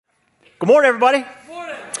Good morning, everybody.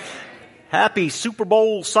 Happy Super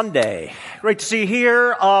Bowl Sunday. Great to see you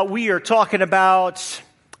here. We are talking about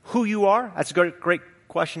who you are. That's a great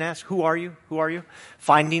question to ask. Who are you? Who are you?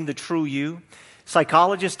 Finding the true you.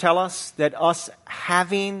 Psychologists tell us that us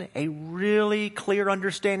having a really clear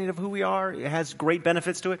understanding of who we are, it has great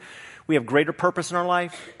benefits to it. We have greater purpose in our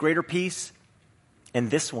life, greater peace.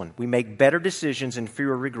 And this one, we make better decisions and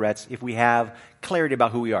fewer regrets if we have clarity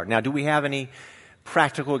about who we are. Now, do we have any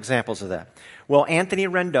practical examples of that? Well, Anthony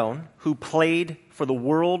Rendon, who played for the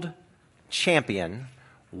world champion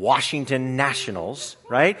Washington Nationals,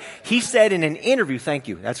 right? He said in an interview, thank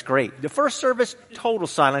you, that's great. The first service, total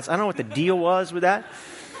silence. I don't know what the deal was with that.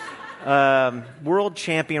 World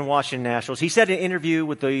champion Washington Nationals. He said in an interview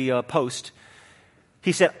with the Post,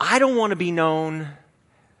 he said, I don't want to be known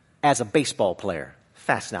as a baseball player.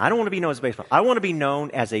 Fascinating. I don't want to be known as a baseball. I want to be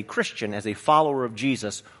known as a Christian, as a follower of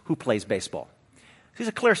Jesus who plays baseball. He has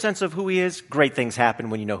a clear sense of who he is. Great things happen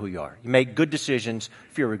when you know who you are. You make good decisions,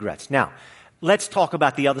 fewer regrets. Now, let's talk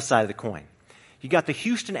about the other side of the coin. You got the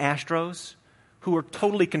Houston Astros, who are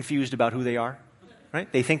totally confused about who they are, right?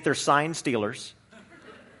 They think they're sign stealers.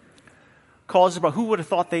 Causes about who would have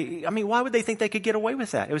thought why would they think they could get away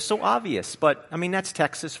with that? It was so obvious, but, that's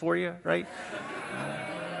Texas for you, right?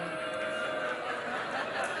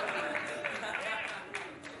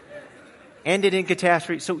 Ended in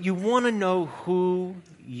catastrophe. So you want to know who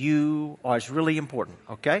you are. It's really important,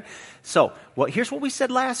 okay? So here's what we said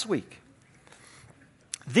last week.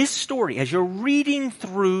 This story, as you're reading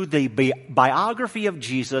through the biography of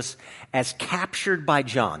Jesus as captured by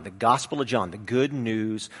John, the Gospel of John, the good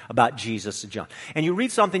news about Jesus of John, and you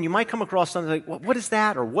read something, you might come across something like, what is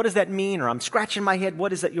that? Or what does that mean? Or I'm scratching my head.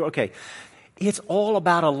 What is that? Okay. It's all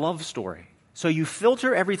about a love story. So you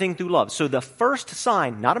filter everything through love. So the first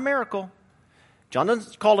sign, not a miracle. John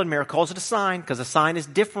doesn't call it a miracle, calls it a sign, because a sign is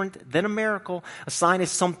different than a miracle. A sign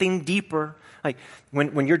is something deeper. Like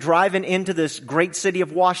when you're driving into this great city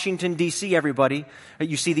of Washington, D.C., everybody,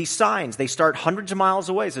 you see these signs. They start hundreds of miles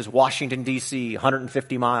away. It says Washington, D.C.,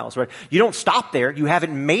 150 miles, right? You don't stop there. You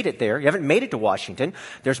haven't made it there. You haven't made it to Washington.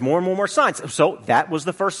 There's more and more signs. So that was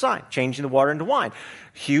the first sign, changing the water into wine.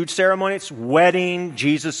 Huge ceremony. It's wedding.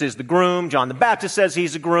 Jesus is the groom. John the Baptist says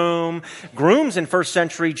he's a groom. Grooms in first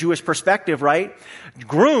century Jewish perspective, right?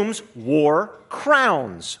 Grooms wore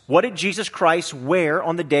crowns. What did Jesus Christ wear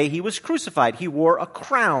on the day he was crucified? He wore a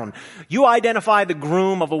crown. You identify the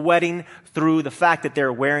groom of a wedding through the fact that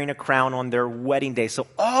they're wearing a crown on their wedding day. So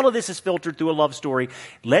all of this is filtered through a love story.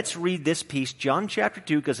 Let's read this piece, John chapter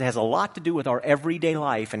 2, because it has a lot to do with our everyday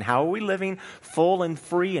life and how are we living full and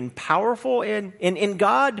free and powerful in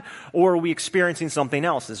God, or are we experiencing something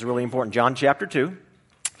else? This is really important. John chapter 2.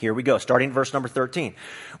 Here we go, starting verse number 13.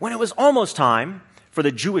 When it was almost time for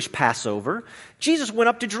the Jewish Passover, Jesus went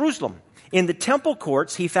up to Jerusalem. In the temple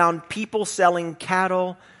courts, he found people selling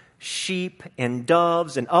cattle, sheep, and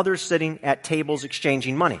doves, and others sitting at tables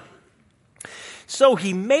exchanging money. So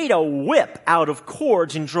he made a whip out of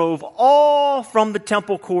cords and drove all from the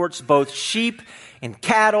temple courts, both sheep and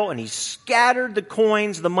cattle, and he scattered the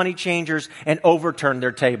coins of the money changers and overturned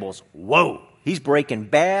their tables. Whoa, he's breaking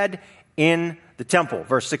bad in the temple.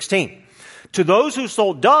 Verse 16. To those who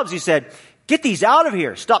sold doves, he said, get these out of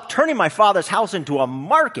here. Stop turning my Father's house into a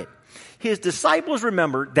market. His disciples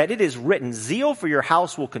remembered that it is written, zeal for your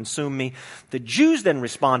house will consume me. The Jews then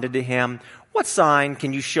responded to him, what sign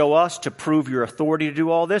can you show us to prove your authority to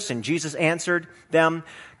do all this? And Jesus answered them,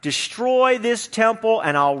 destroy this temple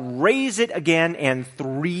and I'll raise it again in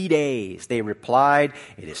 3 days. They replied,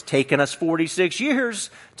 it has taken us 46 years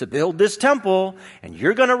to build this temple and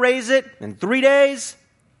you're going to raise it in 3 days?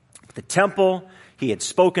 The temple he had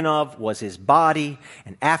spoken of was his body,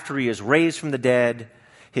 and after he is raised from the dead,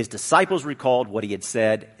 his disciples recalled what he had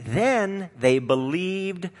said. Then they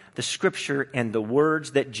believed the scripture and the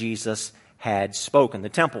words that Jesus had spoken. The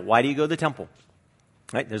temple. Why do you go to the temple?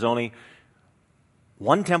 Right? There's only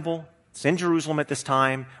one temple. It's in Jerusalem at this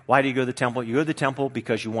time. Why do you go to the temple? You go to the temple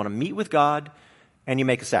because you want to meet with God and you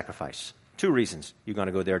make a sacrifice. 2 reasons. You're going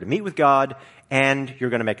to go there to meet with God and you're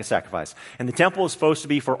going to make a sacrifice. And the temple is supposed to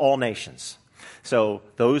be for all nations. So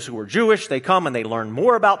those who are Jewish, they come and they learn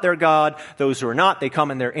more about their God. Those who are not, they come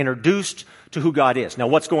and they're introduced to who God is. Now,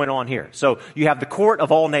 what's going on here? So you have the court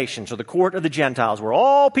of all nations, or the court of the Gentiles, where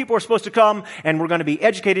all people are supposed to come and we're going to be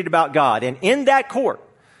educated about God. And in that court,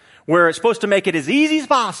 where it's supposed to make it as easy as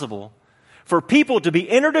possible for people to be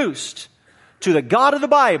introduced to the God of the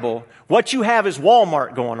Bible, what you have is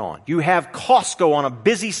Walmart going on. You have Costco on a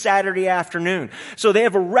busy Saturday afternoon. So they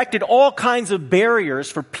have erected all kinds of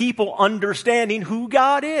barriers for people understanding who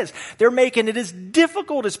God is. They're making it as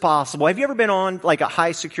difficult as possible. Have you ever been on like a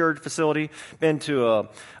high secured facility? Been to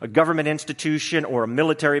a government institution or a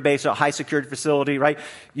military base, a high secured facility, right?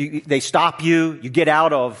 They stop you, you get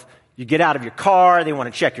out of your car, they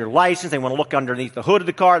want to check your license, they want to look underneath the hood of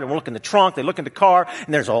the car, they want to look in the trunk, they look in the car,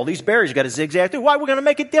 and there's all these barriers you got to zigzag through. Why? We're going to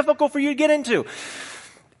make it difficult for you to get into.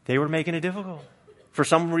 They were making it difficult. For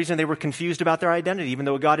some reason, they were confused about their identity, even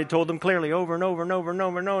though God had told them clearly over and over and over and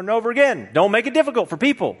over and over and over again. Don't make it difficult for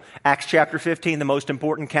people. Acts chapter 15, the most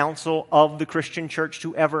important council of the Christian church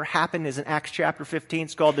to ever happen is in Acts chapter 15.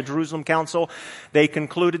 It's called the Jerusalem Council. They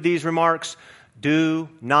concluded these remarks: do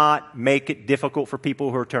not make it difficult for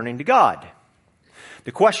people who are turning to God.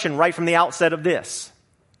 The question right from the outset of this: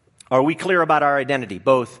 are we clear about our identity,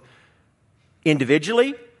 both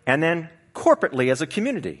individually and then corporately as a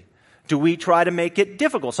community? Do we try to make it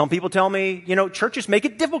difficult? Some people tell me, churches make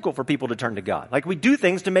it difficult for people to turn to God. Like we do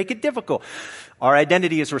things to make it difficult. Our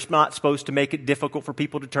identity is we're not supposed to make it difficult for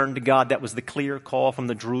people to turn to God. That was the clear call from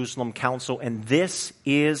the Jerusalem Council. And this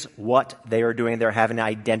is what they are doing. They're having an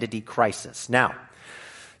identity crisis. Now,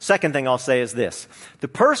 second thing I'll say is this: the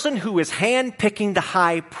person who is handpicking the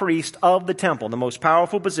high priest of the temple, the most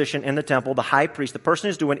powerful position in the temple, the high priest, the person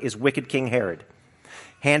who's doing is wicked King Herod.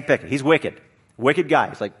 Handpicking. He's wicked. Wicked guy.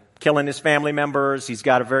 He's like killing his family members. He's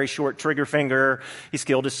got a very short trigger finger. He's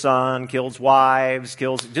killed his son, kills wives,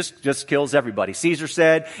 just kills everybody. Caesar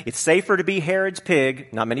said it's safer to be Herod's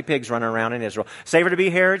pig. Not many pigs running around in Israel. Safer to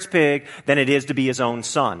be Herod's pig than it is to be his own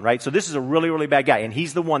son, right? So this is a really, really bad guy. And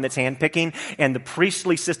he's the one that's handpicking. And the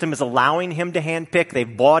priestly system is allowing him to handpick.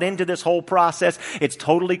 They've bought into this whole process. It's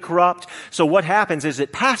totally corrupt. So what happens is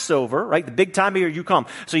at Passover, right? The big time of year you come.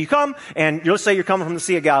 So you come and you'll say you're coming from the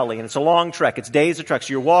Sea of Galilee and it's a long trek. It's days of trek.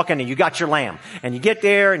 So you're walking and you got your lamb. And you get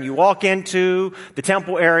there and you walk into the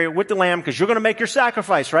temple area with the lamb because you're going to make your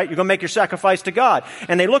sacrifice, right? You're going to make your sacrifice to God.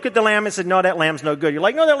 And they look at the lamb and said, no, that lamb's no good. You're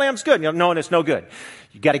like, no, that lamb's good. No, it's no good.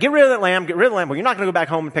 You got to get rid of that lamb, get rid of the lamb. Well, you're not going to go back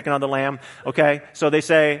home and pick another lamb, okay? So they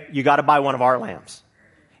say, you got to buy one of our lambs.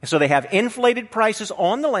 And so they have inflated prices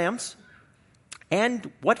on the lambs.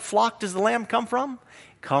 And what flock does the lamb come from?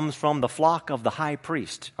 It comes from the flock of the high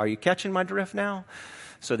priest. Are you catching my drift now?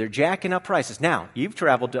 So they're jacking up prices. Now, you've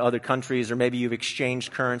traveled to other countries or maybe you've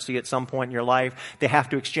exchanged currency at some point in your life. They have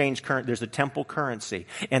to exchange currency. There's a temple currency.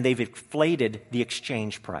 And they've inflated the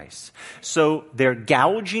exchange price. So they're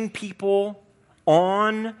gouging people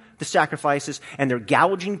on the sacrifices and they're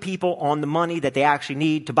gouging people on the money that they actually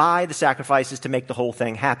need to buy the sacrifices to make the whole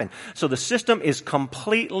thing happen. So the system is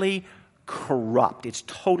completely corrupt. It's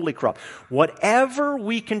totally corrupt. Whatever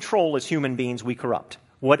we control as human beings, we corrupt.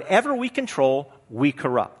 Whatever we control, we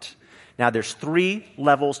corrupt. Now, there's 3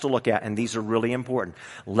 levels to look at, and these are really important.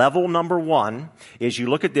 Level number 1 is you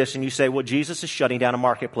look at this and you say, well, Jesus is shutting down a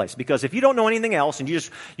marketplace. Because if you don't know anything else and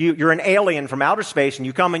you're an alien from outer space and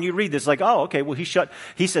you come and you read this like, oh, okay, well, he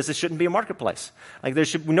says this shouldn't be a marketplace. Like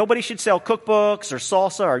nobody should sell cookbooks or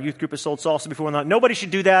salsa. Our youth group has sold salsa before. Nobody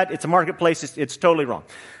should do that. It's a marketplace. It's totally wrong.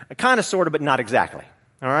 Kind of, sort of, but not exactly.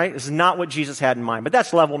 All right? This is not what Jesus had in mind. But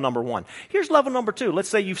that's level number 1. Here's level number 2. Let's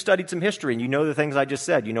say you've studied some history and you know the things I just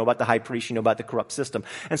said. You know about the high priest. You know about the corrupt system.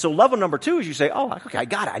 And so level number 2 is you say, oh, okay, I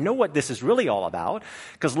got it. I know what this is really all about.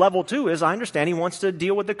 Because level 2 is I understand he wants to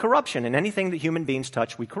deal with the corruption. And anything that human beings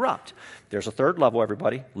touch, we corrupt. There's a third level,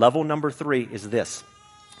 everybody. Level number 3 is this.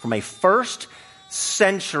 From a first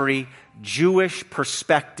century Jewish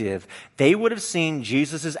perspective, they would have seen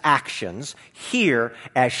Jesus' actions here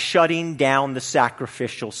as shutting down the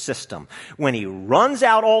sacrificial system. When he runs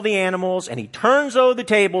out all the animals and he turns over the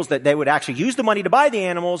tables that they would actually use the money to buy the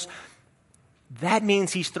animals, that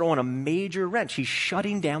means he's throwing a major wrench. He's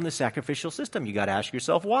shutting down the sacrificial system. You got to ask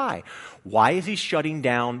yourself why. Why is he shutting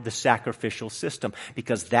down the sacrificial system?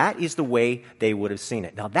 Because that is the way they would have seen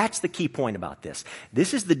it. Now, that's the key point about this.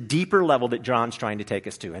 This is the deeper level that John's trying to take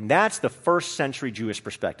us to, and that's the first century Jewish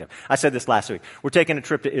perspective. I said this last week. We're taking a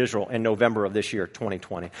trip to Israel in November of this year,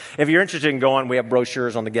 2020. If you're interested in going, we have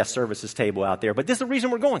brochures on the guest services table out there. But this is the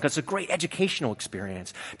reason we're going, because it's a great educational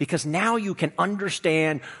experience. Because now you can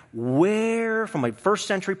understand where, from a first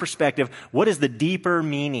century perspective, what is the deeper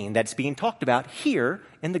meaning that's being talked about here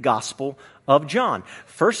in the Gospel of John.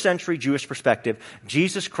 First century Jewish perspective,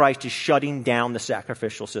 Jesus Christ is shutting down the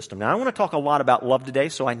sacrificial system. Now, I want to talk a lot about love today,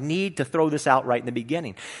 so I need to throw this out right in the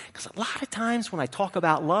beginning. Because a lot of times when I talk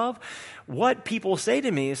about love, what people say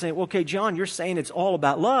to me is, well, okay, John, you're saying it's all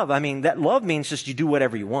about love. I mean, that love means just you do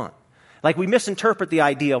whatever you want. Like we misinterpret the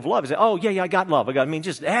idea of love. We say, oh, yeah, I got love.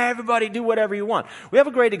 Just everybody do whatever you want. We have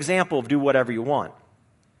a great example of do whatever you want.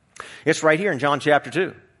 It's right here in John chapter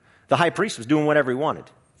 2. The high priest was doing whatever he wanted.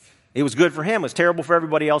 It was good for him. It was terrible for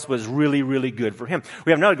everybody else, but it was really, really good for him.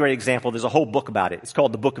 We have another great example. There's a whole book about it. It's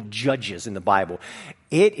called the Book of Judges in the Bible.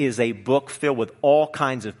 It is a book filled with all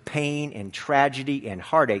kinds of pain and tragedy and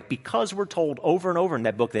heartache because we're told over and over in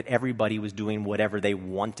that book that everybody was doing whatever they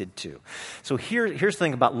wanted to. So here's the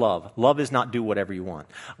thing about love. Love is not do whatever you want.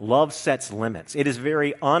 Love sets limits. It is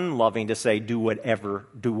very unloving to say do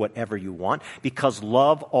whatever you want because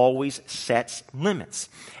love always sets limits.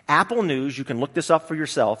 Apple News, you can look this up for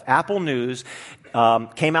yourself. Apple News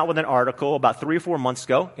came out with an article about 3 or 4 months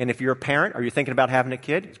ago. And if you're a parent or you're thinking about having a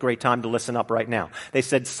kid, it's a great time to listen up right now. They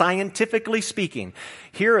said, scientifically speaking,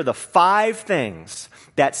 here are the 5 things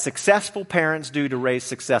that successful parents do to raise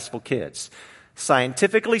successful kids.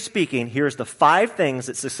 Scientifically speaking, here's the 5 things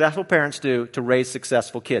that successful parents do to raise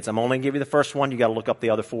successful kids. I'm only going to give you the first one. You got to look up the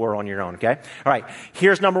other 4 on your own, okay? All right,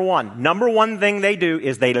 here's number 1. Number 1 thing they do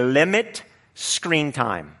is they limit screen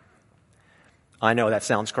time. I know that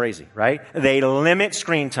sounds crazy, right? They limit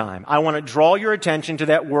screen time. I want to draw your attention to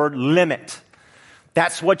that word limit.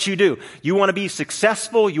 That's what you do. You want to be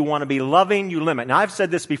successful. You want to be loving. You limit. Now, I've said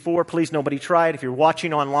this before. Please, nobody try it. If you're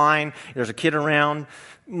watching online, there's a kid around.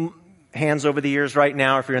 Hands over the ears right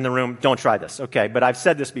now. If you're in the room, don't try this, okay? But I've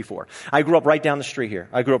said this before. I grew up right down the street here.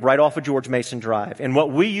 I grew up right off of George Mason Drive. And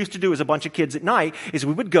what we used to do as a bunch of kids at night is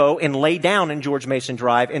we would go and lay down in George Mason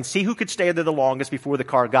Drive and see who could stay there the longest before the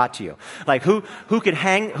car got to you. Like who could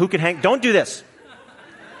hang. Don't do this.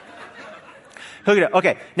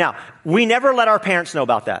 Okay, now, we never let our parents know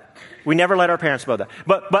about that. We never let our parents know that.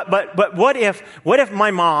 But what if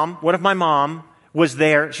my mom was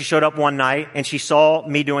there, she showed up one night, and she saw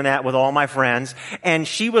me doing that with all my friends, and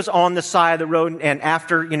she was on the side of the road, and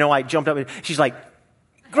after, I jumped up, she's like,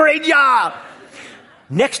 great job!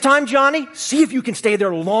 Next time, Johnny, see if you can stay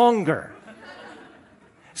there longer.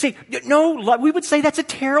 See, no, we would say that's a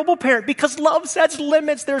terrible parent because love sets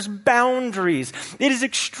limits. There's boundaries. It is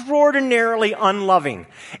extraordinarily unloving.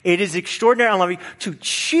 It is extraordinarily unloving to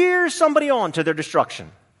cheer somebody on to their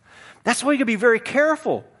destruction. That's why you got to be very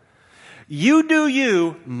careful. You do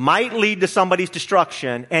you might lead to somebody's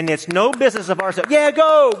destruction, and it's no business of ours. Yeah,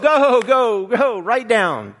 go, right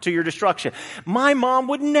down to your destruction. My mom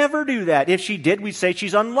would never do that. If she did, we'd say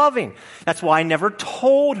she's unloving. That's why I never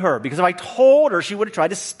told her, because if I told her, she would have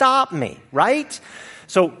tried to stop me, right?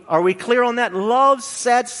 So are we clear on that? Love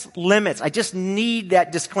sets limits. I just need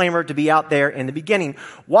that disclaimer to be out there in the beginning.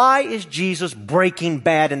 Why is Jesus breaking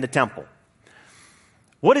bad in the temple?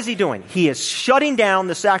 What is he doing? He is shutting down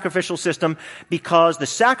the sacrificial system because the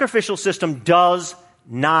sacrificial system does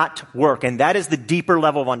not work. And that is the deeper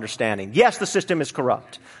level of understanding. Yes, the system is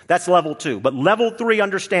corrupt. That's level 2. But level 3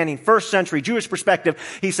 understanding, first century Jewish perspective,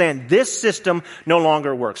 he's saying this system no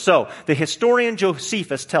longer works. So the historian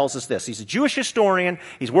Josephus tells us this. He's a Jewish historian.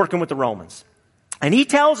 He's working with the Romans. And he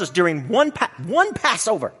tells us during one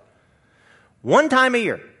Passover, one time a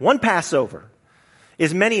year, one Passover,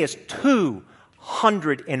 as many as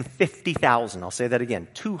 250,000, I'll say that again,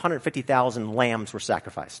 250,000 lambs were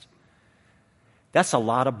sacrificed. That's a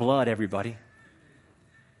lot of blood, everybody.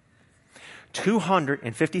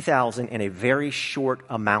 250,000 in a very short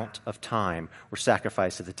amount of time were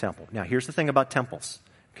sacrificed at the temple. Now, here's the thing about temples,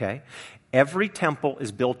 okay? Every temple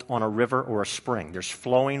is built on a river or a spring. There's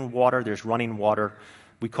flowing water, there's running water.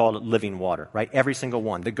 We call it living water, right? Every single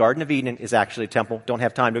one. The Garden of Eden is actually a temple. Don't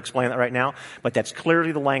have time to explain that right now, but that's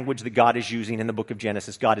clearly the language that God is using in the book of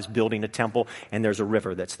Genesis. God is building a temple, and there's a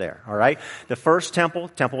river that's there, all right? The first temple,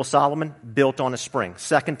 Temple of Solomon, built on a spring.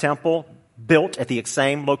 Second temple, built at the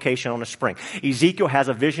same location on a spring. Ezekiel has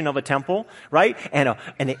a vision of a temple, right? And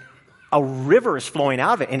a river is flowing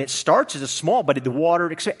out of it, and it starts as a small, but the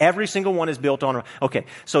water, every single one is built on. Okay,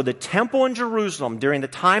 so the temple in Jerusalem during the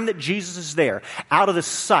time that Jesus is there, out of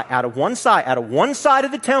one side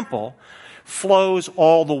of the temple flows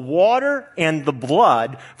all the water and the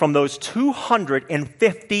blood from those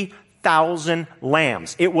 250,000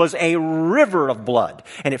 lambs. It was a river of blood,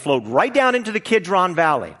 and it flowed right down into the Kidron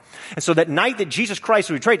Valley. And so that night that Jesus Christ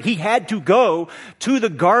was betrayed, he had to go to the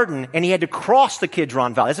garden and he had to cross the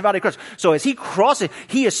Kidron Valley. That's about it. So as he crosses,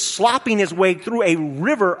 he is slopping his way through a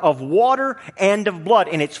river of water and of blood,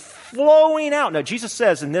 and it's flowing out. Now, Jesus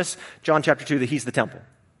says in this, John chapter 2, that he's the temple.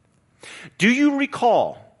 Do you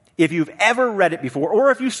recall, if you've ever read it before, or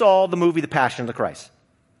if you saw the movie The Passion of the Christ,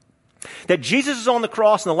 that Jesus is on the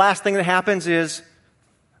cross and the last thing that happens is,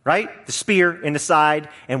 right, the spear in the side,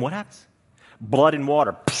 and what happens? Blood and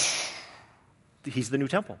water. He's the new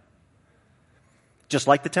temple. Just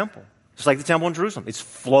like the temple. Just like the temple in Jerusalem. It's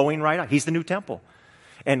flowing right out. He's the new temple.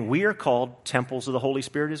 And we are called temples of the Holy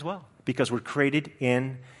Spirit as well, because we're created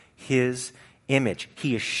in His image.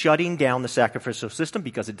 He is shutting down the sacrificial system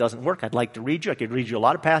because it doesn't work. I'd like to read you. I could read you a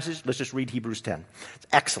lot of passages. Let's just read Hebrews 10. It's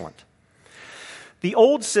excellent. The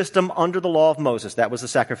old system under the law of Moses, that was the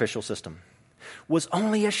sacrificial system, was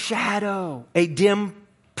only a shadow, a dim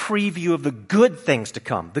preview of the good things to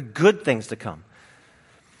come, the good things to come.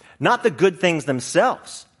 Not the good things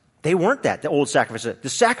themselves. They weren't that, the old sacrifices. The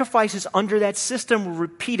sacrifices under that system were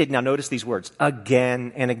repeated. Now notice these words,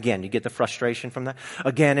 again and again. You get the frustration from that?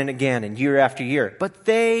 Again and again and year after year. But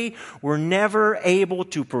they were never able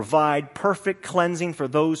to provide perfect cleansing for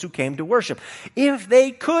those who came to worship. If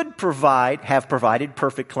they could have provided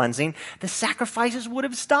perfect cleansing, the sacrifices would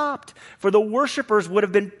have stopped. For the worshipers would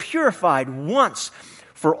have been purified once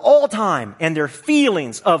for all time, and their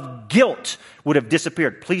feelings of guilt would have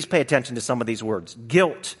disappeared. Please pay attention to some of these words.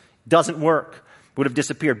 Guilt doesn't work, would have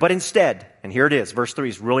disappeared. But instead, and here it is, verse 3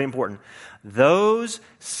 is really important, those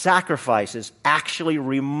sacrifices actually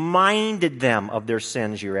reminded them of their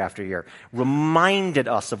sins year after year, reminded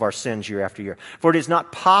us of our sins year after year. For it is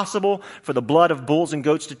not possible for the blood of bulls and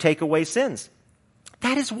goats to take away sins.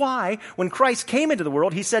 That is why, when Christ came into the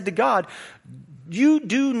world, He said to God, you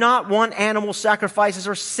do not want animal sacrifices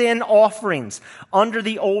or sin offerings. Under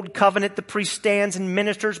the old covenant, the priest stands and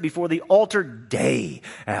ministers before the altar day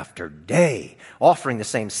after day, offering the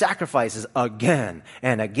same sacrifices again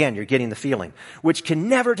and again. You're getting the feeling, which can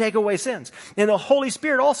never take away sins. And the Holy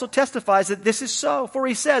Spirit also testifies that this is so. For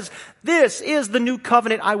He says, this is the new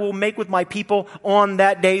covenant I will make with my people on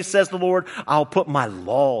that day, says the Lord. I'll put my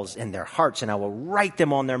laws in their hearts and I will write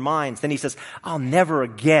them on their minds. Then He says, I'll never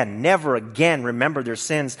again remember their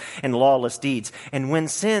sins and lawless deeds. And when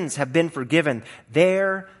sins have been forgiven,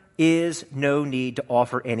 there is no need to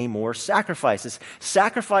offer any more sacrifices.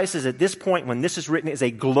 Sacrifices at this point, when this is written, is a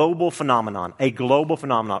global phenomenon. A global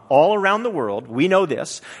phenomenon. All around the world, we know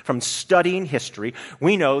this from studying history.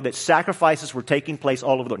 We know that sacrifices were taking place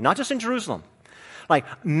all over the world, not just in Jerusalem. Like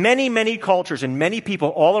many cultures and many people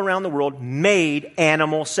all around the world made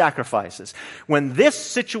animal sacrifices. When this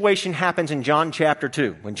situation happens in John chapter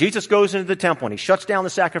 2, when Jesus goes into the temple and He shuts down the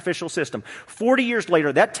sacrificial system, 40 years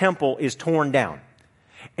later, that temple is torn down.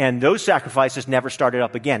 And those sacrifices never started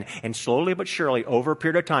up again. And slowly but surely, over a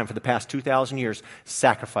period of time, for the past 2,000 years,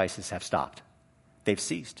 sacrifices have stopped. They've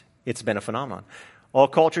ceased. It's been a phenomenon. All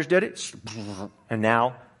cultures did it, and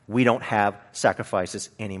now we don't have sacrifices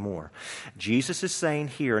anymore. Jesus is saying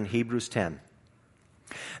here in Hebrews 10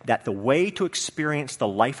 that the way to experience the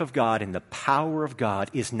life of God and the power of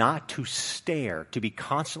God is not to stare, to be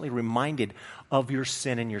constantly reminded of your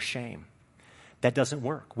sin and your shame. That doesn't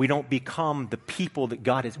work. We don't become the people that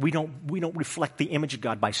God is. We don't reflect the image of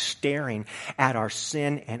God by staring at our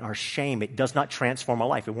sin and our shame. It does not transform our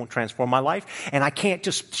life. It won't transform my life. And I can't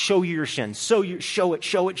just show you your sin. Show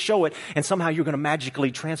it, and somehow you're going to magically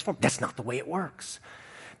transform. That's not the way it works.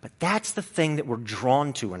 But that's the thing that we're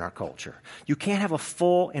drawn to in our culture. You can't have a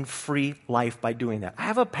full and free life by doing that. I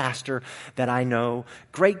have a pastor that I know,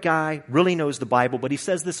 great guy, really knows the Bible, but he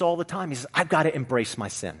says this all the time. He says, I've got to embrace my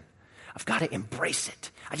sin. I've got to embrace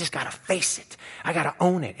it. I just got to face it. I got to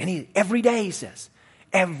own it. And every day, he says,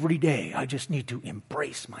 every day I just need to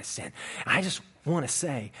embrace my sin. And I just want to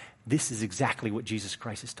say, this is exactly what Jesus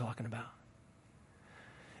Christ is talking about.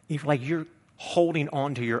 If like you're holding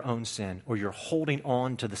on to your own sin or you're holding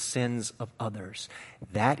on to the sins of others,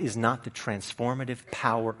 that is not the transformative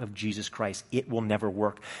power of Jesus Christ. It will never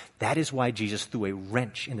work. That is why Jesus threw a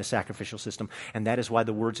wrench in the sacrificial system, and that is why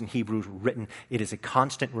the words in Hebrews were written. It is a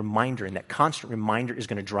constant reminder, and that constant reminder is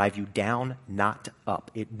going to drive you down, not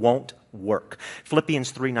up. It won't work.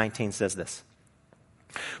 Philippians 3:19 says this.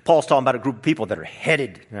 Paul's talking about a group of people that are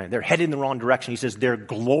they're headed in the wrong direction. He says, their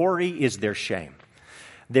glory is their shame.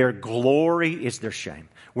 Their glory is their shame.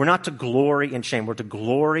 We're not to glory in shame. We're to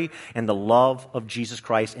glory in the love of Jesus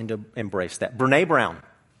Christ and to embrace that. Brene Brown.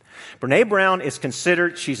 Brene Brown is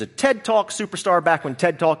considered, she's a TED Talk superstar back when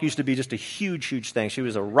TED Talk used to be just a huge thing. She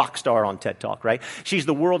was a rock star on TED Talk, right? She's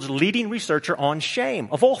the world's leading researcher on shame,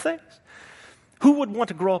 of all things. Who would want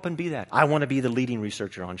to grow up and be that? I want to be the leading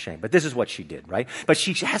researcher on shame. But this is what she did, right? But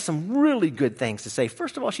she has some really good things to say.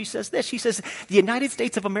 First of all, she says this. She says, the United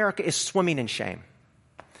States of America is swimming in shame.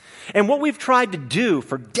 And what we've tried to do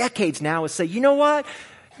for decades now is say, you know what?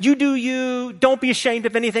 You do you. Don't be ashamed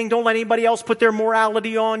of anything. Don't let anybody else put their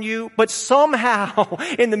morality on you. But somehow,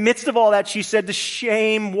 in the midst of all that, she said the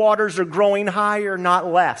shame waters are growing higher, not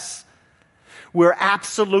less. We're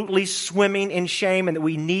absolutely swimming in shame, and that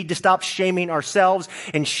we need to stop shaming ourselves.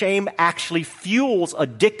 And shame actually fuels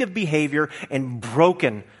addictive behavior and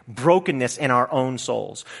broken brokenness in our own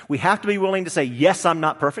souls. We have to be willing to say, yes, I'm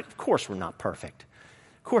not perfect. Of course we're not perfect.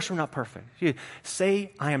 Of course we're not perfect. You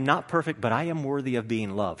say, I am not perfect, but I am worthy of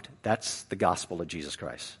being loved. That's the gospel of Jesus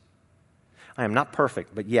Christ. I am not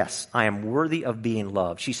perfect, but yes, I am worthy of being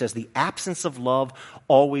loved. She says the absence of love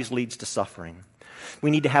always leads to suffering.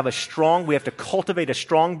 We need to have we have to cultivate a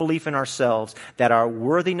strong belief in ourselves that our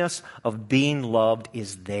worthiness of being loved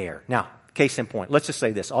is there. Now, case in point, let's just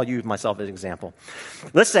say this. I'll use myself as an example.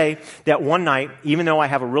 Let's say that one night, even though I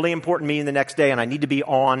have a really important meeting the next day and I need to be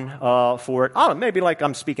on for it, maybe like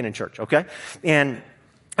I'm speaking in church, okay? And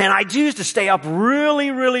I choose to stay up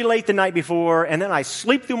really, really late the night before, and then I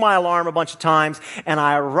sleep through my alarm a bunch of times, and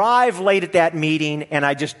I arrive late at that meeting, and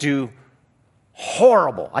I just do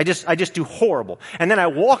horrible. I just do horrible. And then I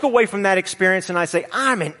walk away from that experience, and I say,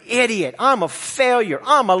 I'm an idiot. I'm a failure.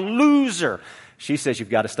 I'm a loser. She says, you've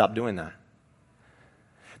got to stop doing that.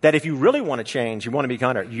 That if you really want to change, you want to be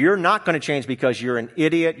kinder, you're not going to change because you're an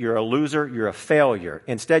idiot, you're a loser, you're a failure.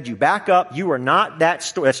 Instead, you back up. You are not that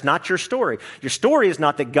story. That's not your story. Your story is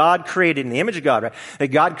not that God created in the image of God, right? That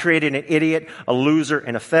God created an idiot, a loser,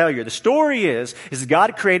 and a failure. The story is that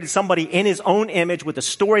God created somebody in His own image with a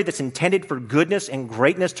story that's intended for goodness and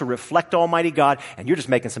greatness to reflect Almighty God, and you're just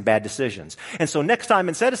making some bad decisions. And so next time,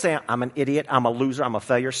 instead of saying, I'm an idiot, I'm a loser, I'm a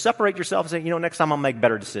failure, separate yourself and say, next time I'll make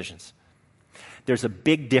better decisions. There's a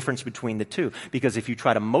big difference between the two. Because if you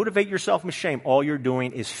try to motivate yourself with shame, all you're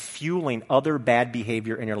doing is fueling other bad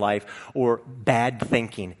behavior in your life or bad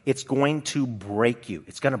thinking. It's going to break you.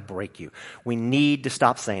 It's going to break you. We need to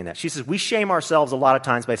stop saying that. She says, we shame ourselves a lot of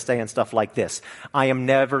times by saying stuff like this. I am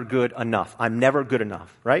never good enough. I'm never good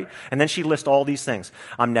enough, right? And then she lists all these things.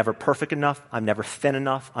 I'm never perfect enough. I'm never thin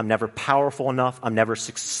enough. I'm never powerful enough. I'm never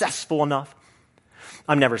successful enough.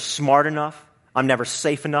 I'm never smart enough. I'm never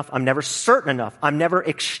safe enough. I'm never certain enough. I'm never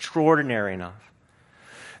extraordinary enough.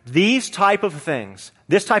 These type of things,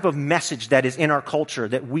 this type of message that is in our culture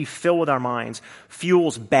that we fill with our minds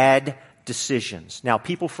fuels bad decisions. Now,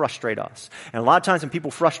 people frustrate us. And a lot of times when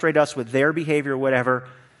people frustrate us with their behavior or whatever,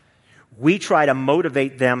 we try to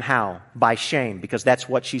motivate them how? By shame, because that's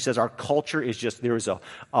what she says. Our culture is just, there is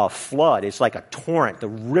a flood. It's like a torrent. The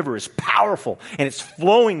river is powerful, and it's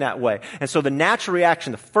flowing that way. And so the natural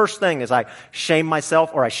reaction, the first thing is I shame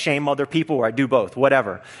myself, or I shame other people, or I do both,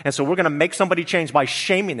 whatever. And so we're going to make somebody change by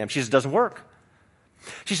shaming them. She says, it doesn't work.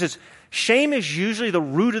 She says, shame is usually the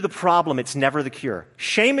root of the problem. It's never the cure.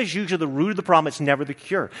 Shame is usually the root of the problem. It's never the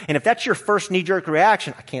cure. And if that's your first knee-jerk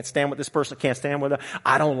reaction, I can't stand what this person, I can't stand what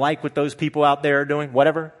I don't like what those people out there are doing,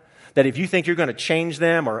 whatever. That if you think you're going to change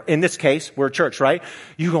them, or in this case, we're a church, right?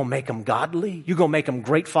 You're going to make them godly. You're going to make them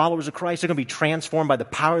great followers of Christ. They're going to be transformed by the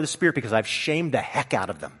power of the Spirit because I've shamed the heck out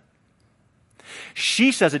of them.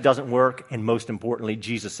 She says it doesn't work, and most importantly,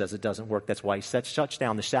 Jesus says it doesn't work. That's why He shuts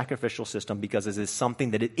down the sacrificial system, because it is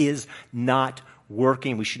something that it is not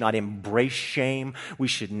working. We should not embrace shame. We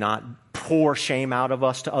should not pour shame out of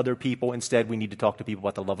us to other people. Instead, we need to talk to people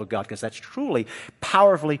about the love of God, because that's truly,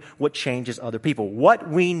 powerfully what changes other people. What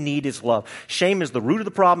we need is love. Shame is the root of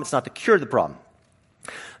the problem. It's not the cure of the problem.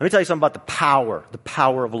 Let me tell you something about the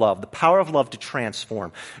power of love to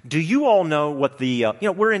transform. Do you all know what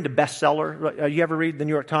we're into bestseller. You ever read the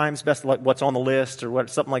New York Times, like what's on the list or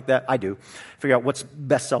something like that? I do. Figure out what's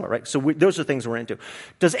bestseller, right? So those are things we're into.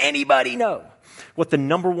 Does anybody know what the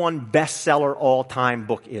number one bestseller all-time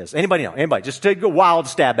book is? Anybody know? Anybody? Just take a wild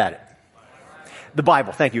stab at it. The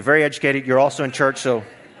Bible. Thank you. Very educated. You're also in church, so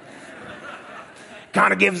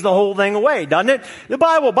kind of gives the whole thing away, doesn't it? The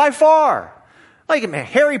Bible, by far. Like, man,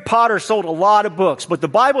 Harry Potter sold a lot of books, but the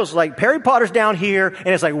Bible's like, Harry Potter's down here, and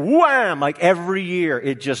it's like, wham! Like every year,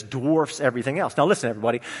 it just dwarfs everything else. Now listen,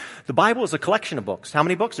 everybody. The Bible is a collection of books. How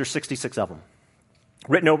many books? There's 66 of them.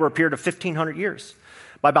 Written over a period of 1,500 years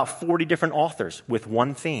by about 40 different authors with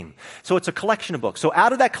one theme. So it's a collection of books. So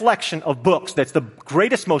out of that collection of books, that's the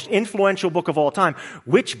greatest, most influential book of all time,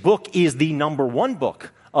 which book is the number one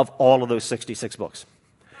book of all of those 66 books?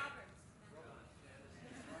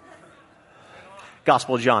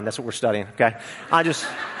 Gospel of John, that's what we're studying, okay?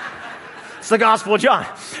 It's the Gospel of John.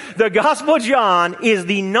 The Gospel of John is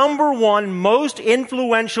the number one most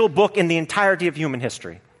influential book in the entirety of human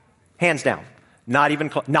history. Hands down. Not even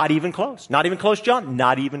close. Not even close, John.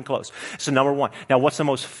 Not even close. So number one. Now, what's the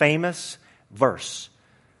most famous verse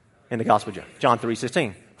in the Gospel of John? John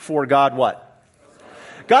 3:16. For God what?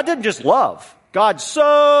 God didn't just love. God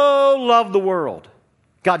so loved the world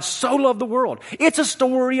God so loved the world. It's a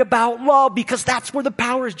story about love because that's where the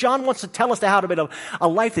power is. John wants to tell us how to live a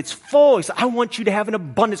life that's full. He said, I want you to have an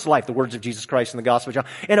abundance life, the words of Jesus Christ in the Gospel of John,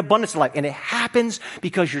 an abundance life. And it happens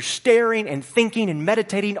because you're staring and thinking and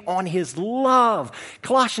meditating on His love.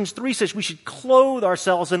 Colossians 3 says we should clothe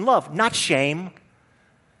ourselves in love, not shame.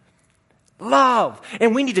 Love.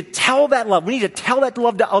 And we need to tell that love. We need to tell that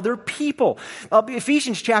love to other people.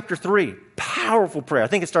 Ephesians chapter 3, powerful prayer. I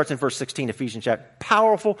think it starts in verse 16, Ephesians chapter.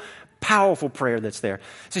 Powerful prayer that's there.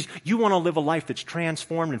 It says, you want to live a life that's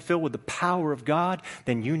transformed and filled with the power of God,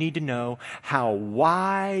 then you need to know how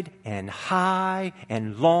wide and high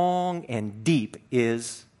and long and deep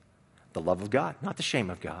is the love of God, not the shame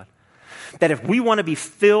of God. That if we want to be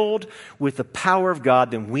filled with the power of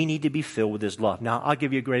God, then we need to be filled with His love. Now, I'll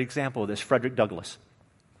give you a great example of this. Frederick Douglass.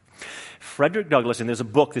 Frederick Douglass, and there's a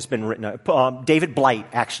book that's been written. David Blight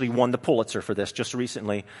actually won the Pulitzer for this just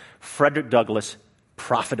recently. Frederick Douglass,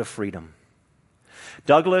 Prophet of Freedom.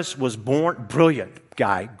 Douglass was born, brilliant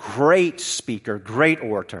guy, great speaker, great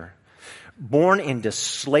orator. Born into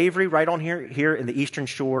slavery right on here in the eastern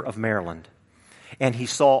shore of Maryland. And he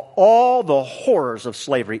saw all the horrors of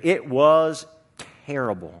slavery. It was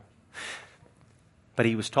terrible. But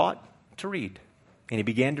he was taught to read. And he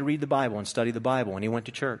began to read the Bible and study the Bible. And he went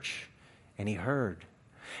to church. And he heard.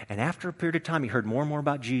 And after a period of time, he heard more and more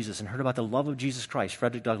about Jesus and heard about the love of Jesus Christ.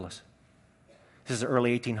 Frederick Douglass. This is the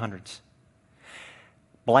early 1800s.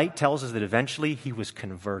 Blight tells us that eventually he was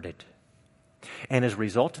converted. And as a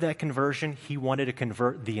result of that conversion, he wanted to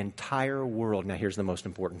convert the entire world. Now, here's the most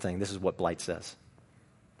important thing. This is what Blight says.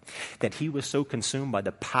 That he was so consumed by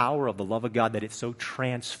the power of the love of God that it so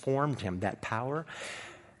transformed him, that power,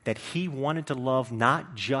 that he wanted to love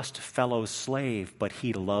not just fellow slave, but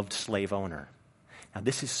he loved slave owner. Now,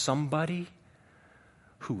 this is somebody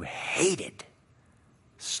who hated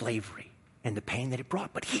slavery and the pain that it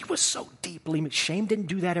brought, but he was so deeply, shame didn't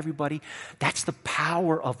do that, everybody. That's the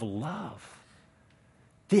power of love.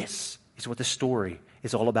 This is what the story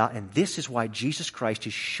is all about, and this is why Jesus Christ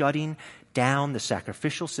is shutting down the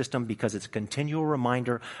sacrificial system, because it's a continual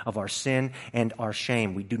reminder of our sin and our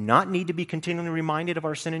shame. We do not need to be continually reminded of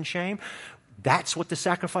our sin and shame. That's what the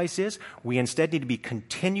sacrifice is. We instead need to be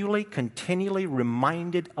continually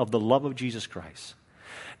reminded of the love of Jesus Christ.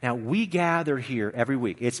 Now, we gather here every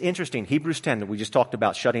week. It's interesting, Hebrews 10 that we just talked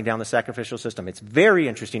about, shutting down the sacrificial system. It's very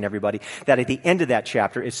interesting, everybody, that at the end of that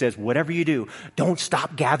chapter, it says, whatever you do, don't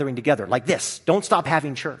stop gathering together like this. Don't stop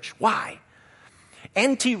having church. Why?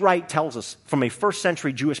 N.T. Wright tells us from a first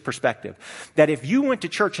century Jewish perspective that if you went to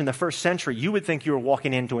church in the first century, you would think you were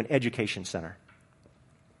walking into an education center.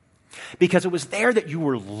 Because it was there that you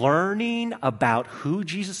were learning about who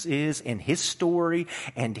Jesus is and His story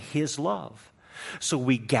and His love. So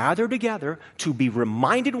we gather together to be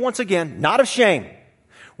reminded once again, not of shame.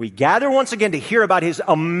 We gather once again to hear about His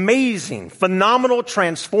amazing, phenomenal,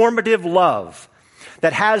 transformative love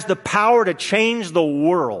that has the power to change the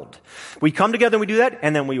world. We come together and we do that,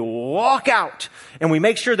 and then we walk out and we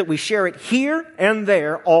make sure that we share it here and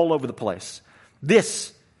there all over the place.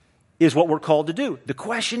 This is what we're called to do. The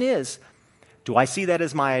question is, do I see that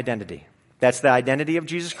as my identity? That's the identity of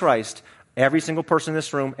Jesus Christ. Every single person in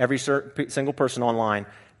this room, every single person online,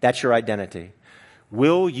 that's your identity.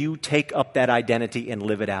 Will you take up that identity and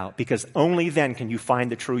live it out? Because only then can you find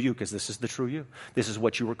the true you, because this is the true you. This is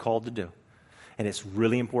what you were called to do. And it's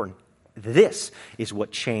really important. This is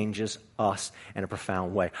what changes us in a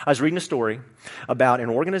profound way. I was reading a story about an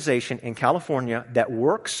organization in California that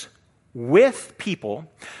works with people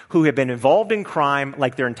who have been involved in crime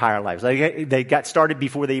like their entire lives. They got started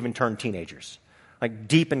before they even turned teenagers, like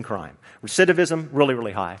deep in crime. Recidivism, really,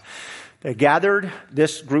 really high. They gathered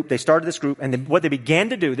this group, they started this group, and what they began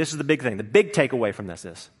to do, this is the big thing, the big takeaway from this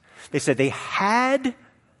is, they said they had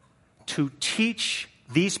to teach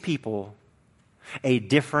these people a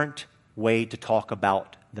different way to talk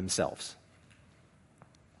about themselves.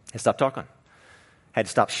 They stopped talking. Had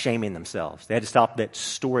to stop shaming themselves. They had to stop that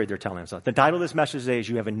story they're telling themselves. The title of this message today is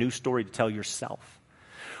You Have a New Story to Tell Yourself.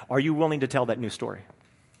 Are you willing to tell that new story?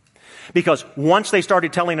 Because once they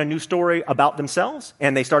started telling a new story about themselves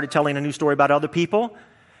and they started telling a new story about other people,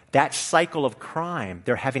 that cycle of crime,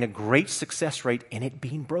 they're having a great success rate in it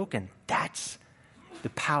being broken. That's the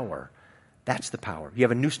power. That's the power. You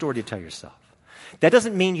have a new story to tell yourself. That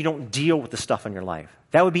doesn't mean you don't deal with the stuff in your life.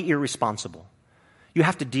 That would be irresponsible. You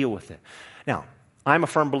have to deal with it. Now, I'm a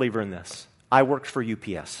firm believer in this. I worked for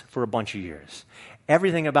UPS for a bunch of years.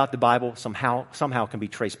 Everything about the Bible somehow can be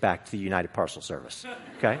traced back to the United Parcel Service.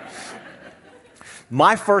 Okay?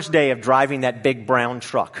 My first day of driving that big brown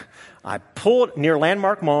truck, I pulled near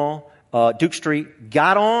Landmark Mall. Duke Street,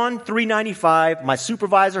 got on 395. My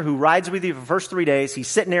supervisor who rides with you for the first 3 days, he's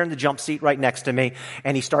sitting there in the jump seat right next to me,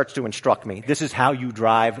 and he starts to instruct me. This is how you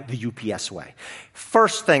drive the UPS way.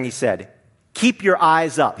 First thing he said, keep your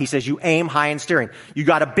eyes up. He says, you aim high in steering. You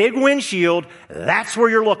got a big windshield. That's where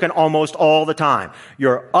you're looking almost all the time.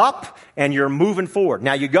 You're up and you're moving forward.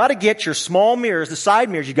 Now you got to get your small mirrors, the side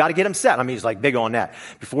mirrors, you got to get them set. I mean, he's like big on that.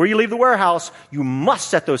 Before you leave the warehouse, you must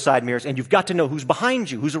set those side mirrors, and you've got to know who's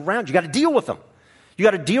behind you, who's around you. You got to deal with them. You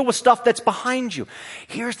got to deal with stuff that's behind you.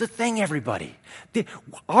 Here's the thing, everybody.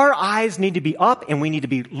 Our eyes need to be up, and we need to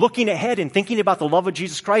be looking ahead and thinking about the love of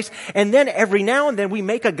Jesus Christ. And then every now and then we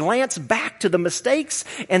make a glance back to the mistakes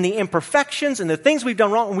and the imperfections and the things we've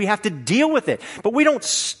done wrong, and we have to deal with it. But we don't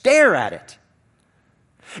stare at it.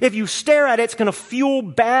 If you stare at it, it's going to fuel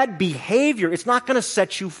bad behavior. It's not going to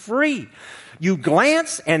set you free. You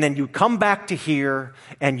glance, and then you come back to here,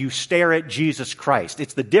 and you stare at Jesus Christ.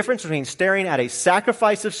 It's the difference between staring at a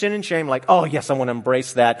sacrifice of sin and shame, like, oh, yes, I want to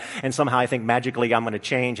embrace that, and somehow I think magically I'm going to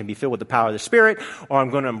change and be filled with the power of the Spirit, or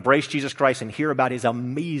I'm going to embrace Jesus Christ and hear about His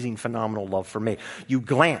amazing, phenomenal love for me. You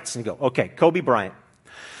glance and go, okay, Kobe Bryant.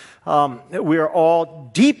 We are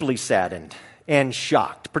all deeply saddened and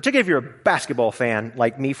shocked, particularly if you're a basketball fan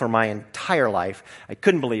like me for my entire life. I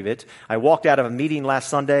couldn't believe it. I walked out of a meeting last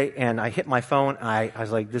Sunday, and I hit my phone. I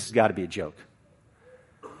was like, this has got to be a joke.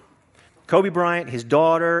 Kobe Bryant, his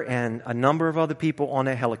daughter, and a number of other people on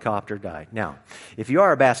a helicopter died. Now, if you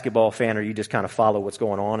are a basketball fan or you just kind of follow what's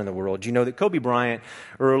going on in the world, you know that Kobe Bryant,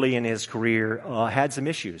 early in his career, had some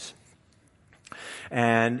issues.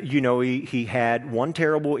 And, you know, he had one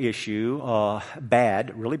terrible issue,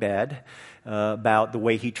 really bad, about the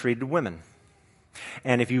way he treated women.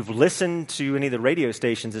 And if you've listened to any of the radio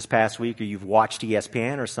stations this past week, or you've watched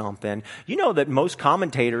ESPN or something, you know that most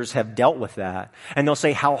commentators have dealt with that. And they'll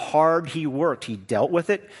say how hard he worked. He dealt with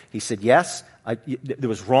it. He said, yes, it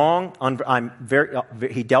was wrong.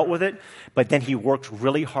 He dealt with it. But then he worked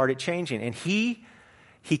really hard at changing. And he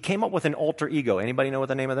came up with an alter ego. Anybody know what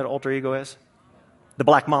the name of that alter ego is? The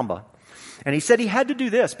Black Mamba. And he said he had to do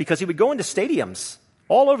this because he would go into stadiums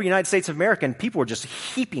all over the United States of America, and people were just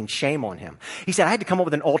heaping shame on him. He said, I had to come up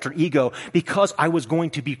with an alter ego because I was going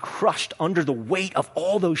to be crushed under the weight of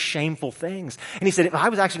all those shameful things. And he said, if I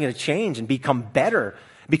was actually going to change and become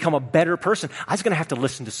a better person, I was going to have to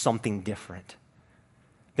listen to something different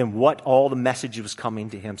than what all the message was coming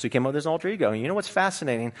to him. So he came up with this alter ego. And you know what's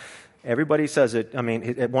fascinating? Everybody says it. I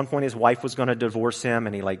mean, at one point his wife was going to divorce him,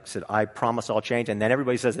 and he said, I promise I'll change. And then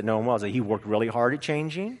everybody says that no one was. That he worked really hard at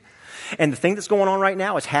changing. And the thing that's going on right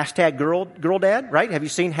now is hashtag girl dad, right? Have you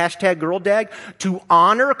seen hashtag girl dad? To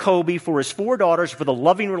honor Kobe for his 4 daughters, for the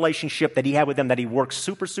loving relationship that he had with them, that he worked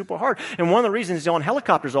super, super hard. And one of the reasons he's on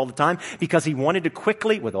helicopters all the time, because he wanted to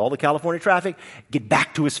quickly, with all the California traffic, get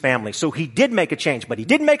back to his family. So he did make a change, but he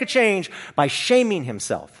didn't make a change by shaming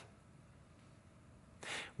himself.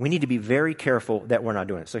 We need to be very careful that we're not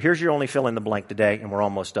doing it. So here's your only fill in the blank today, and we're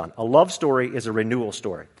almost done. A love story is a renewal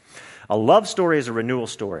story. A love story is a renewal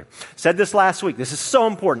story. Said this last week. This is so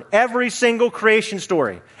important. Every single creation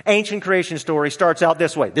story, ancient creation story, starts out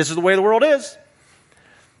this way. This is the way the world is.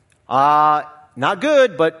 Not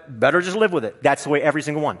good, but better just live with it. That's the way every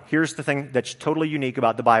single one. Here's the thing that's totally unique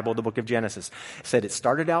about the Bible, the book of Genesis. It said it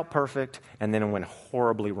started out perfect, and then it went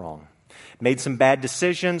horribly wrong. Made some bad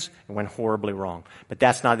decisions, and went horribly wrong. But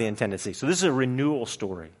that's not the intended to see. So this is a renewal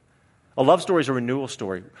story. A love story is a renewal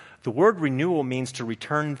story. The word renewal means to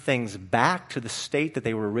return things back to the state that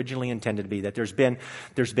they were originally intended to be, that there's been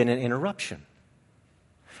an interruption.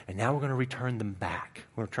 And now we're going to return them back.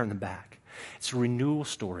 We're going to turn them back. It's a renewal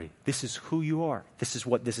story. This is who you are. This is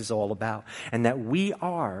what this is all about. And that we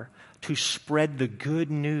are to spread the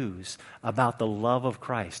good news about the love of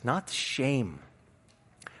Christ, not the shame,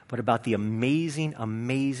 but about the amazing,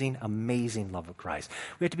 amazing, amazing love of Christ.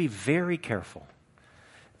 We have to be very careful.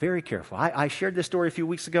 Very careful. I shared this story a few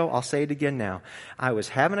weeks ago. I'll say it again now. I was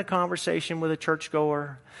having a conversation with a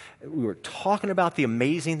churchgoer. We were talking about the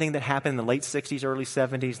amazing thing that happened in the late 60s, early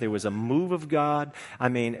 70s. There was a move of God,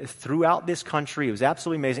 throughout this country. It was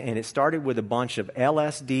absolutely amazing. And it started with a bunch of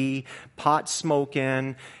LSD, pot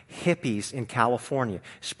smoking hippies in California.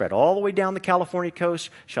 Spread all the way down the California coast,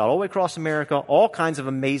 shot all the way across America. All kinds of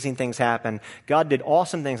amazing things happened. God did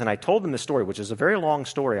awesome things. And I told them the story, which is a very long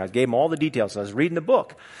story. I gave them all the details. I was reading the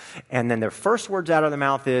book. And then their first words out of their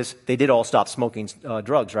mouth is, they did all stop smoking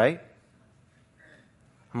drugs, right?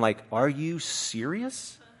 I'm like, are you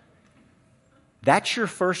serious? That's your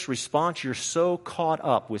first response? You're so caught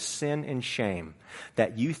up with sin and shame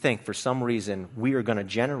that you think for some reason we are going to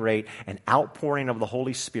generate an outpouring of the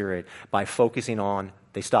Holy Spirit by focusing on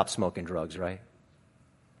they stopped smoking drugs, right?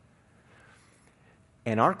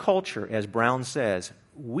 And our culture, as Brown says,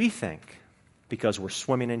 we think, because we're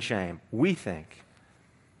swimming in shame, we think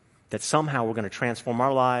that somehow we're going to transform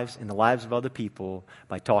our lives and the lives of other people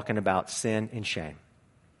by talking about sin and shame.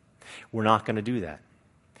 We're not going to do that.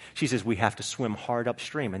 She says we have to swim hard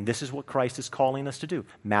upstream, and this is what Christ is calling us to do.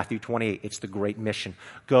 Matthew 28, it's the Great Mission.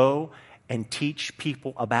 Go and teach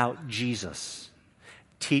people about Jesus.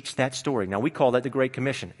 Teach that story. Now, we call that the Great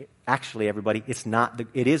Commission. Actually, everybody,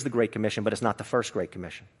 it is the Great Commission, but it's not the first Great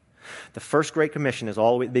Commission. The first Great Commission is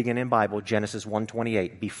all the way at the beginning in the Bible, Genesis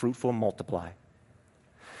 1:28, be fruitful and multiply.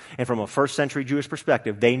 And from a first century Jewish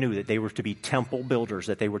perspective, they knew that they were to be temple builders,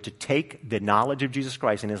 that they were to take the knowledge of Jesus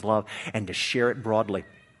Christ and His love and to share it broadly.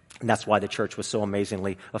 And that's why the church was so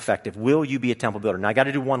amazingly effective. Will you be a temple builder? Now, I got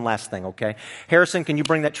to do one last thing, okay? Harrison, can you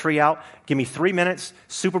bring that tree out? Give me 3 minutes.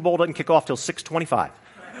 Super Bowl doesn't kick off till 6:25.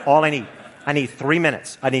 All I need 3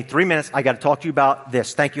 minutes. I need 3 minutes. I got to talk to you about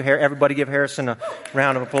this. Thank you, everybody. Give Harrison a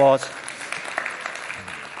round of applause.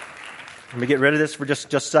 Let me get rid of this for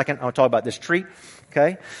just a second. I'll talk about this tree,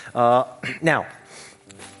 okay? Now,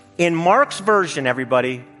 in Mark's version,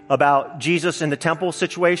 everybody, about Jesus in the temple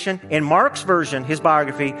situation, in Mark's version, his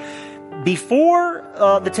biography, before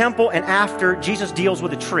the temple and after, Jesus deals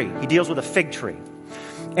with a tree. He deals with a fig tree.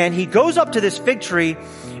 And he goes up to this fig tree,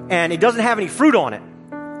 and it doesn't have any fruit on it.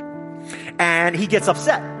 And he gets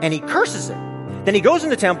upset, and he curses it. Then he goes in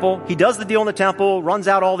the temple, he does the deal in the temple, runs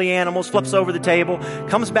out all the animals, flips over the table,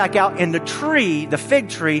 comes back out, and the tree, the fig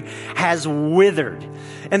tree, has withered.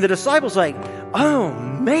 And the disciples are like, oh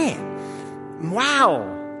man, wow.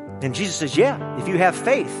 And Jesus says, yeah, if you have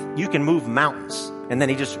faith, you can move mountains. And then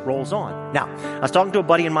he just rolls on. Now, I was talking to a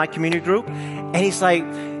buddy in my community group, and he's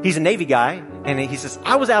a Navy guy, and he says,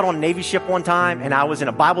 I was out on a Navy ship one time, and I was in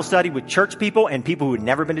a Bible study with church people and people who had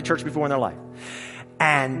never been to church before in their life.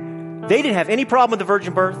 And they didn't have any problem with the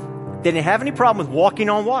virgin birth. They didn't have any problem with walking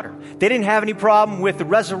on water. They didn't have any problem with the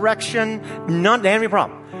resurrection. None, they didn't have any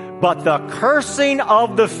problem. But the cursing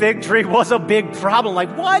of the fig tree was a big problem.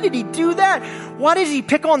 Like, why did he do that? Why did he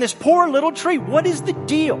pick on this poor little tree? What is the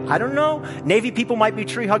deal? I don't know. Navy people might be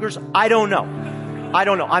tree huggers. I don't know.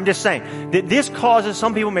 I'm just saying that this causes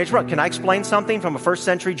some people major trouble. Can I explain something from a first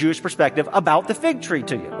century Jewish perspective about the fig tree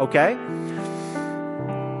to you? Okay?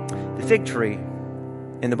 The fig tree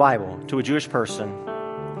in the Bible to a Jewish person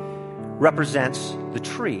represents the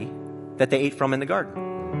tree that they ate from in the garden.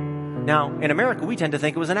 Now, in America, we tend to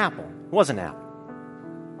think it was an apple. It wasn't an apple.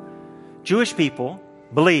 Jewish people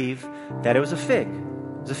believe that it was a fig.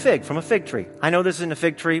 It was a fig from a fig tree. I know this isn't a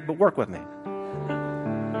fig tree, but work with me.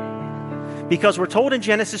 Because we're told in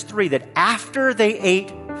Genesis 3 that after they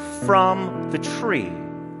ate from the tree,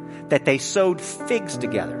 that they sewed fig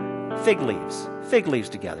leaves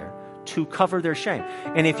together to cover their shame.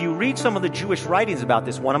 And if you read some of the Jewish writings about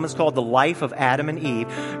this, one of them is called The Life of Adam and Eve,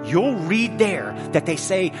 you'll read there that they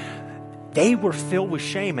say they were filled with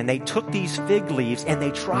shame, and they took these fig leaves and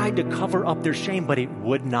they tried to cover up their shame, but it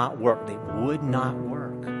would not work. They would not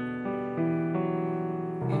work.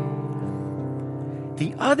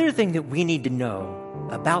 The other thing that we need to know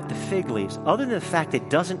about the fig leaves, other than the fact it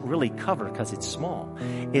doesn't really cover because it's small,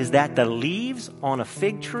 is that the leaves on a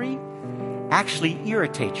fig tree actually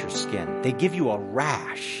irritate your skin. They give you a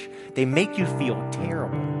rash. They make you feel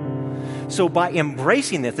terrible. So by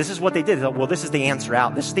embracing this is what they did. Well, this is the answer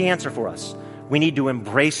out. This is the answer for us. We need to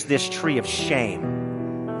embrace this tree of shame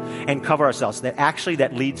and cover ourselves.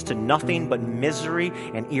 That leads to nothing but misery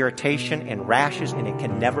and irritation and rashes, and it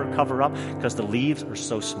can never cover up because the leaves are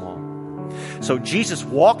so small. So Jesus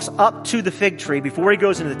walks up to the fig tree before he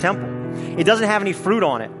goes into the temple. It doesn't have any fruit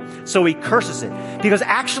on it, so he curses it. Because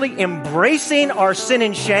actually embracing our sin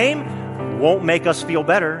and shame won't make us feel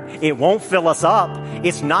better. It won't fill us up.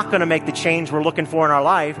 It's not going to make the change we're looking for in our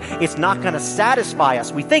life. It's not going to satisfy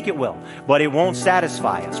us. We think it will, but it won't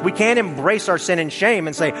satisfy us. We can't embrace our sin and shame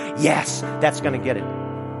and say, yes, that's going to get it.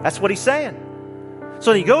 That's what he's saying.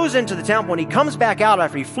 So he goes into the temple and he comes back out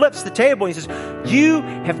after he flips the table and he says, you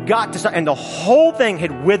have got to stop. And the whole thing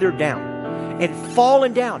had withered down. It had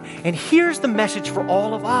fallen down. And here's the message for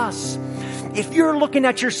all of us. If you're looking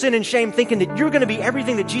at your sin and shame thinking that you're going to be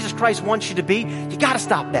everything that Jesus Christ wants you to be, you got to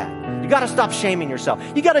stop that. You got to stop shaming yourself.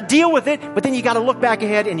 You got to deal with it, but then you got to look back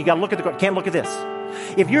ahead and you got to look at can't look at this.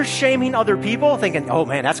 If you're shaming other people thinking, oh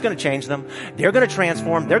man, that's going to change them. They're going to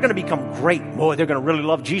transform. They're going to become great. Boy, they're going to really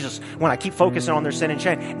love Jesus when I keep focusing on their sin and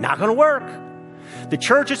shame. Not going to work. The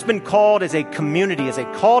church has been called as a community, as a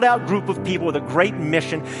called out group of people with a great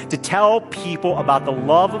mission to tell people about the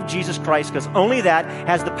love of Jesus Christ, because only that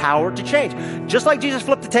has the power to change. Just like Jesus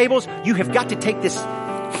flipped the tables, you have got to take this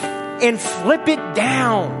and flip it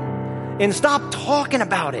down and stop talking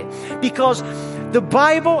about it, because The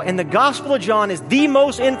Bible and the Gospel of John is the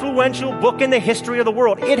most influential book in the history of the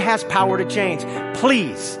world. It has power to change.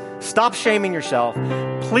 Please stop shaming yourself.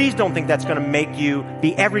 Please don't think that's going to make you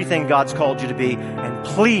be everything God's called you to be. And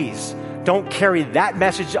please don't carry that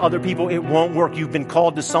message to other people. It won't work. You've been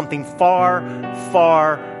called to something far,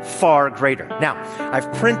 far, far greater. Now,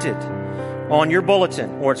 I've printed on your bulletin,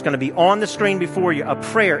 or it's going to be on the screen before you, a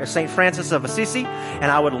prayer of St. Francis of Assisi.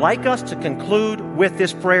 And I would like us to conclude with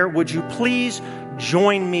this prayer. Would you please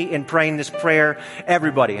join me in praying this prayer,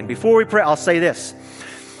 everybody? And before we pray, I'll say this.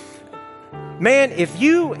 Man, if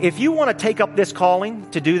you want to take up this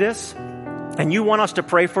calling to do this, and you want us to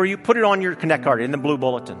pray for you, put it on your Connect card in the blue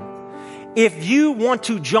bulletin. If you want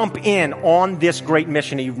to jump in on this great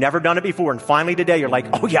mission and you've never done it before, and finally today you're like,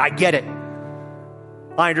 oh yeah, I get it.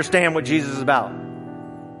 I understand what Jesus is about.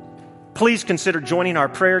 Please consider joining our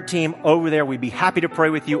prayer team over there. We'd be happy to pray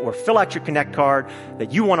with you, or fill out your Connect card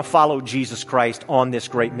that you want to follow Jesus Christ on this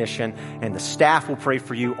great mission, and the staff will pray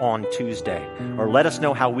for you on Tuesday. Or let us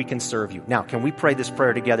know how we can serve you. Now, can we pray this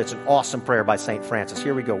prayer together? It's an awesome prayer by St. Francis.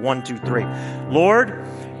 Here we go. 1, 2, 3. Lord,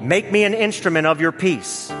 make me an instrument of your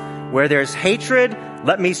peace. Where there is hatred,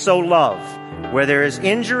 let me sow love. Where there is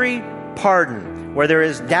injury, pardon. Where there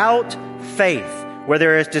is doubt, faith. Where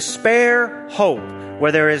there is despair, hope.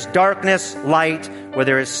 Where there is darkness, light. Where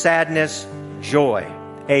there is sadness, joy.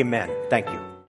 Amen. Thank you.